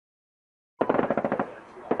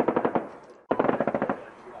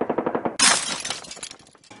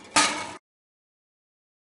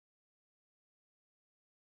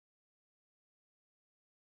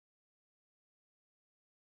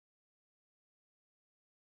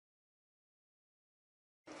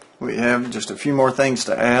We have just a few more things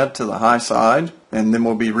to add to the high side, and then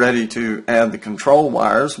we'll be ready to add the control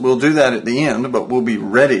wires. We'll do that at the end, but we'll be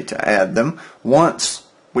ready to add them once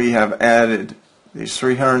we have added these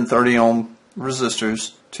 330 ohm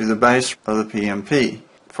resistors to the base of the PNP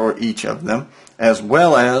for each of them, as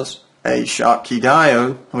well as a Schottky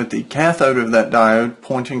diode with the cathode of that diode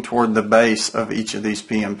pointing toward the base of each of these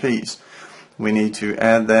PNPs. We need to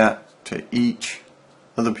add that to each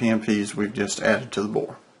of the PNPs we've just added to the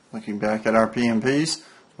board. Looking back at our PNPs,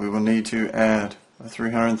 we will need to add a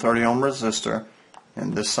 330 ohm resistor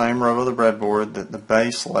in the same row of the breadboard that the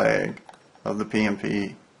base leg of the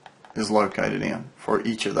PNP is located in for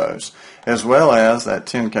each of those, as well as that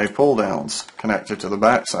 10K pull downs connected to the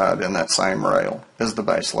backside in that same rail as the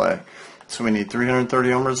base leg. So we need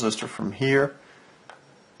 330 ohm resistor from here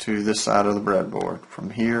to this side of the breadboard, from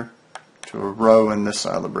here to a row in this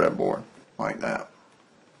side of the breadboard, like that.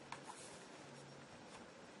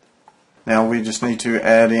 Now we just need to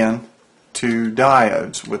add in two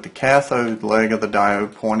diodes with the cathode leg of the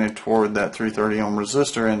diode pointed toward that 330 ohm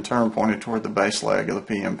resistor, in turn pointed toward the base leg of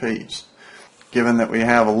the PNPs. Given that we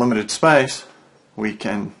have a limited space, we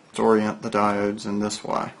can orient the diodes in this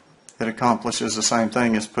way. It accomplishes the same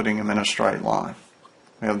thing as putting them in a straight line.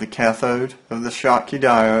 We have the cathode of the Schottky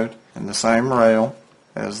diode in the same rail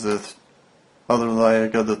as the other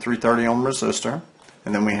leg of the 330 ohm resistor,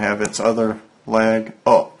 and then we have its other leg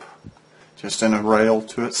up, just in a rail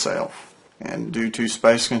to itself. And due to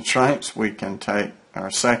space constraints, we can take our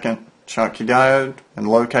second Schottky diode and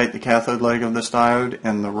locate the cathode leg of this diode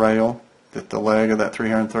in the rail that the leg of that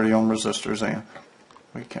 330 ohm resistor is in.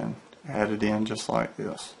 We can add it in just like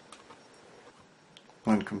this.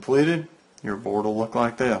 When completed, your board will look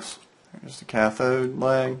like this. There's the cathode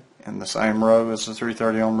leg in the same row as the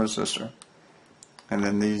 330 ohm resistor. And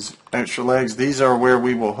then these extra legs, these are where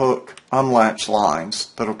we will hook unlatched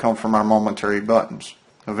lines that will come from our momentary buttons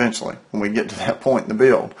eventually when we get to that point in the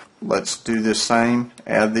build. Let's do this same,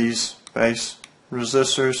 add these base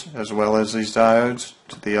resistors as well as these diodes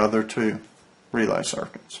to the other two relay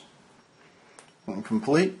circuits. When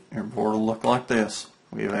complete, your board will look like this.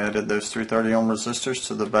 We've added those 330 ohm resistors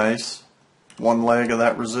to the base, one leg of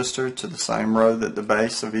that resistor to the same row that the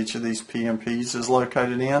base of each of these PNPs is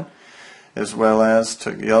located in, as well as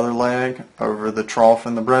took the other leg over the trough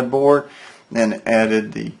in the breadboard, then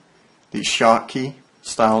added the Schottky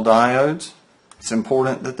style diodes. It's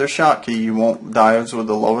important that they're Schottky. You want diodes with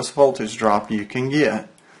the lowest voltage drop you can get,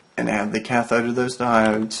 and add the cathode of those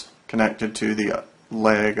diodes connected to the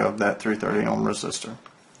leg of that 330 ohm resistor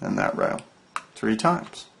in that rail 3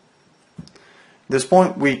 times. At this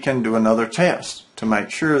point we can do another test to make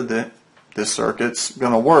sure that this circuit's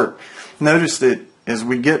going to work. Notice that as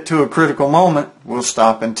we get to a critical moment, we'll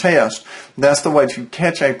stop and test. That's the way to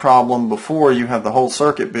catch a problem before you have the whole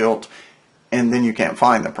circuit built and then you can't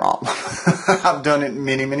find the problem. I've done it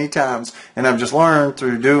many times, and I've just learned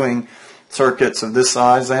through doing circuits of this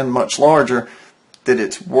size and much larger that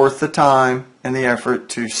it's worth the time and the effort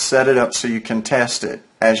to set it up so you can test it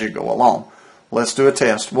as you go along. Let's do a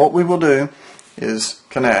test. What we will do is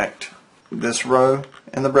connect this row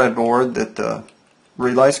in the breadboard that the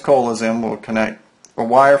relay's coil is in. We'll connect a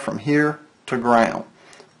wire from here to ground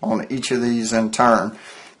on each of these in turn,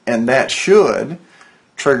 and that should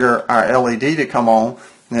trigger our LED to come on,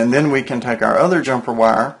 and then we can take our other jumper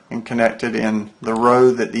wire and connect it in the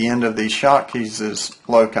row that the end of these Schottkys is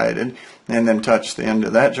located, and then touch the end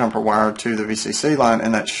of that jumper wire to the VCC line,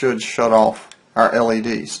 and that should shut off our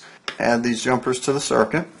LEDs. Add these jumpers to the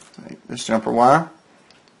circuit. Take this jumper wire,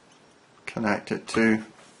 connect it to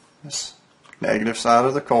this negative side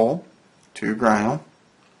of the coil to ground.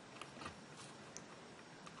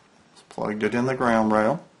 Just plugged it in the ground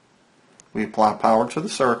rail. We apply power to the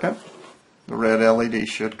circuit. The red LED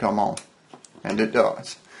should come on, and it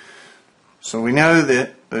does. So we know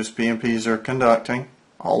that those PNPs are conducting.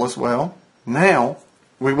 All is well. Now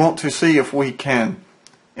we want to see if we can,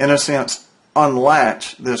 in a sense,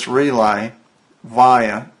 unlatch this relay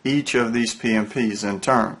via each of these PNPs in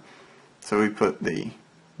turn. So we put the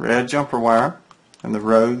red jumper wire in the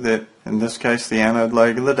row that, in this case, the anode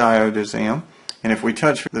leg of the diode is in, and if we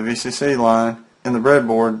touch the VCC line in the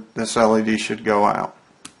breadboard, this LED should go out,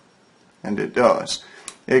 and it does.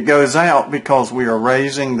 It goes out because we are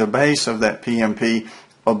raising the base of that PNP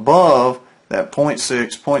above that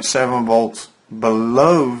 0.6, 0.7 volts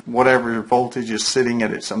below whatever voltage is sitting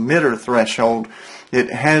at its emitter threshold. It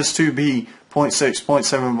has to be 0.6,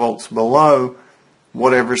 0.7 volts below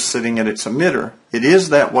whatever's sitting at its emitter. It is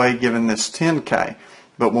that way given this 10K,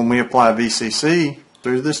 but when we apply VCC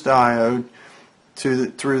through this diode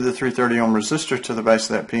through the 330 ohm resistor to the base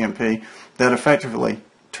of that PNP, that effectively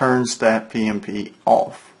turns that PMP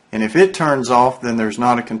off. And if it turns off, then there's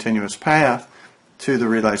not a continuous path to the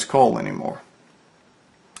relay's coil anymore.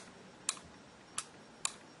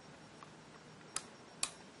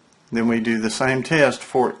 Then we do the same test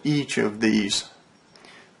for each of these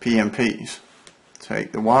PMPs.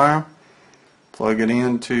 Take the wire, plug it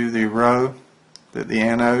into the row that the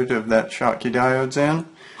anode of that Schottky diode's in,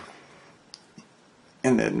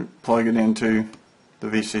 and then plug it into the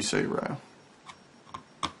VCC rail.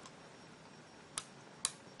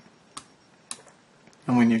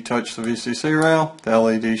 And when you touch the VCC rail, the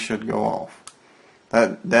LED should go off.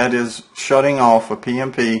 That is shutting off a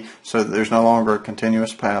PMP so that there's no longer a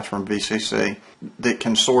continuous path from VCC that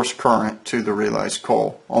can source current to the relay's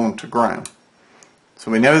coil onto ground. So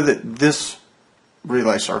we know that this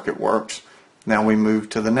relay circuit works. Now we move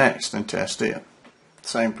to the next and test it.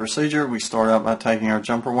 Same procedure. We start out by taking our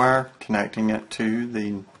jumper wire, connecting it to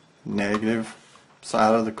the negative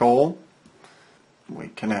side of the coil. We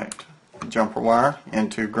connect the jumper wire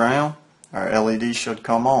into ground. Our LED should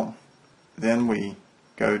come on. Then we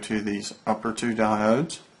go to these upper two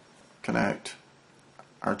diodes, connect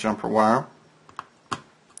our jumper wire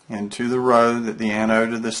into the row that the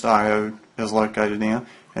anode of this diode is located in,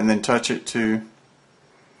 and then touch it to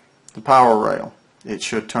the power rail. It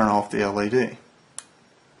should turn off the LED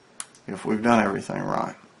if we've done everything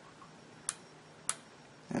right.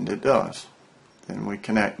 And it does. Then we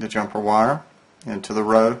connect the jumper wire into the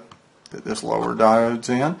row that this lower diode's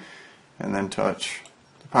in, and then touch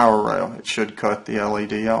the power rail. It should cut the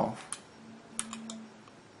LED off.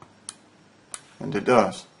 And it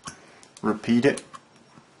does. Repeat it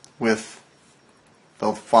with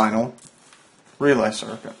the final relay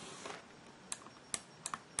circuit.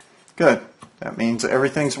 Good. That means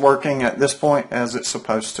everything's working at this point as it's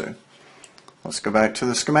supposed to. Let's go back to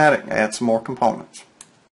the schematic, add some more components.